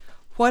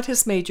What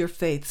has made your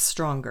faith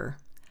stronger?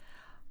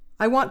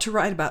 I want to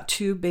write about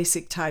two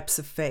basic types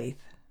of faith: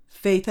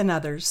 faith in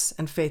others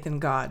and faith in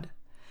God.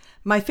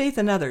 My faith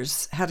in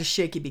others had a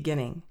shaky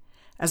beginning.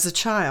 As a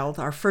child,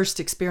 our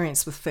first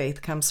experience with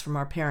faith comes from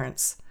our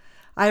parents.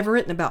 I have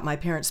written about my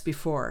parents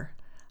before.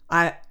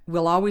 I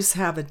will always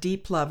have a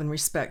deep love and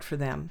respect for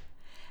them.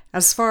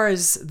 As far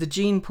as the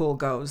gene pool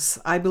goes,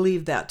 I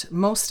believe that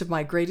most of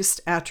my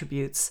greatest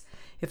attributes,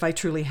 if I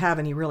truly have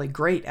any really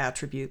great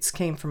attributes,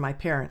 came from my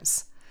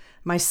parents.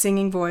 My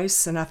singing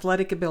voice and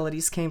athletic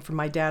abilities came from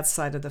my dad's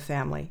side of the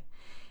family.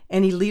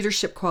 Any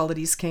leadership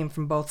qualities came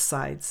from both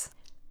sides.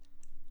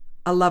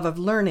 A love of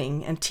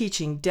learning and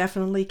teaching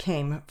definitely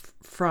came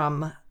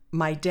from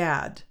my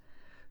dad,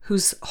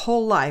 whose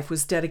whole life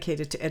was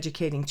dedicated to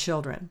educating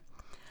children.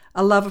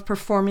 A love of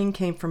performing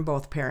came from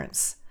both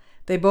parents.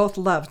 They both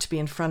loved to be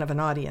in front of an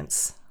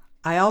audience.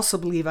 I also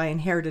believe I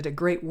inherited a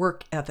great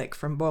work ethic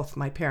from both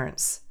my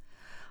parents.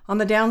 On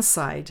the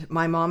downside,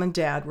 my mom and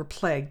dad were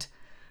plagued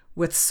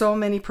with so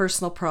many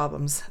personal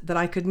problems that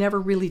I could never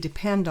really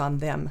depend on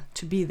them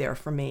to be there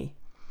for me.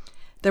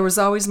 There was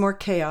always more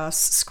chaos,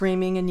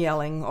 screaming and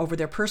yelling over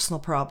their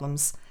personal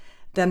problems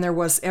than there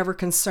was ever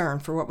concern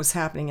for what was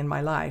happening in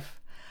my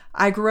life.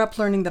 I grew up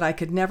learning that I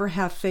could never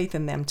have faith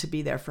in them to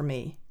be there for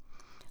me.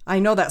 I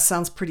know that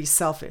sounds pretty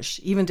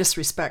selfish, even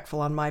disrespectful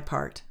on my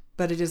part,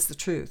 but it is the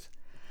truth.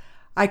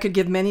 I could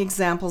give many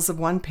examples of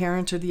one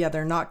parent or the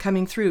other not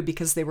coming through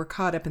because they were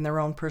caught up in their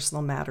own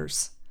personal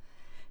matters.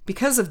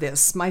 Because of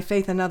this, my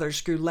faith in others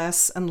grew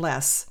less and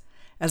less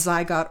as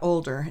I got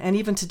older, and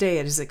even today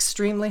it is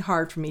extremely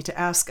hard for me to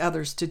ask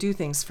others to do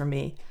things for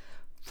me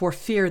for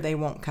fear they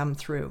won't come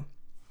through.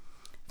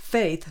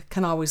 Faith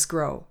can always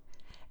grow,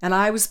 and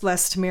I was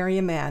blessed to marry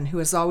a man who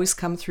has always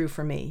come through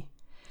for me.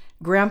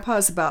 Grandpa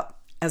is about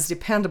as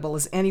dependable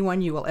as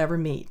anyone you will ever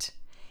meet.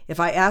 If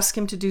I ask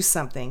him to do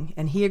something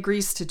and he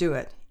agrees to do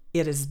it,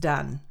 it is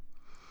done.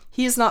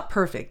 He is not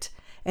perfect,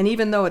 and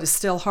even though it is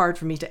still hard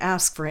for me to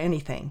ask for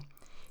anything,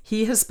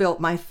 he has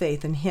built my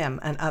faith in him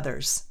and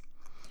others.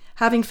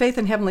 Having faith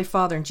in Heavenly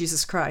Father and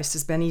Jesus Christ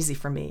has been easy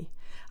for me.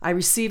 I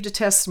received a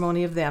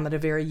testimony of them at a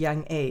very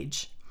young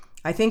age.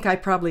 I think I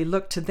probably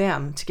looked to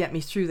them to get me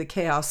through the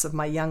chaos of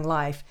my young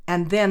life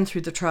and then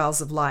through the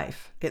trials of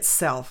life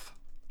itself.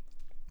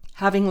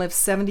 Having lived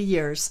 70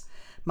 years,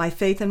 my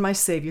faith in my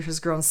Savior has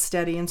grown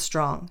steady and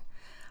strong.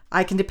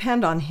 I can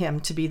depend on Him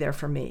to be there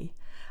for me.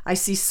 I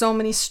see so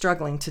many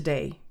struggling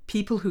today,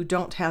 people who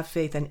don't have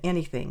faith in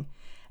anything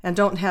and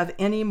don't have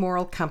any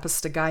moral compass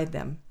to guide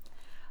them.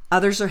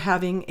 Others are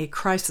having a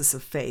crisis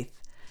of faith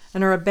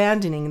and are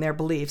abandoning their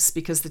beliefs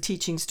because the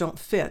teachings don't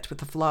fit with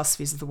the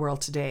philosophies of the world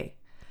today.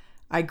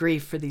 I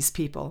grieve for these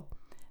people.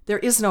 There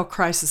is no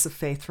crisis of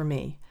faith for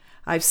me.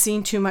 I've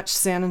seen too much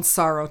sin and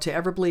sorrow to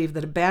ever believe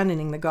that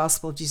abandoning the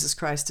gospel of Jesus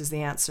Christ is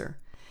the answer.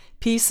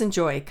 Peace and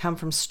joy come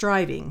from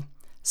striving.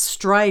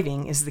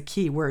 Striving is the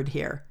key word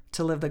here,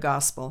 to live the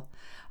gospel.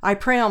 I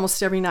pray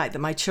almost every night that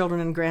my children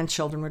and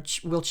grandchildren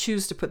will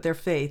choose to put their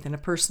faith in a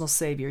personal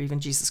Savior, even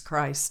Jesus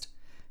Christ.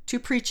 Too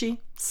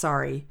preachy?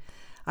 Sorry.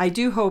 I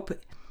do hope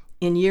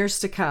in years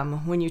to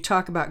come, when you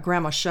talk about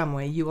Grandma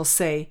Shumway, you will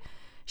say,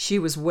 she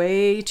was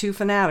way too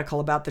fanatical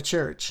about the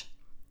church.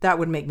 That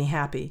would make me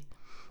happy.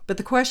 But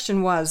the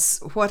question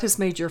was, what has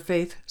made your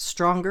faith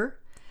stronger?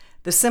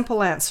 The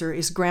simple answer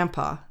is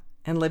Grandpa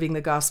and living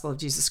the gospel of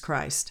Jesus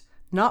Christ.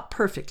 Not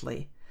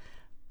perfectly,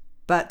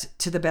 but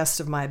to the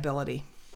best of my ability.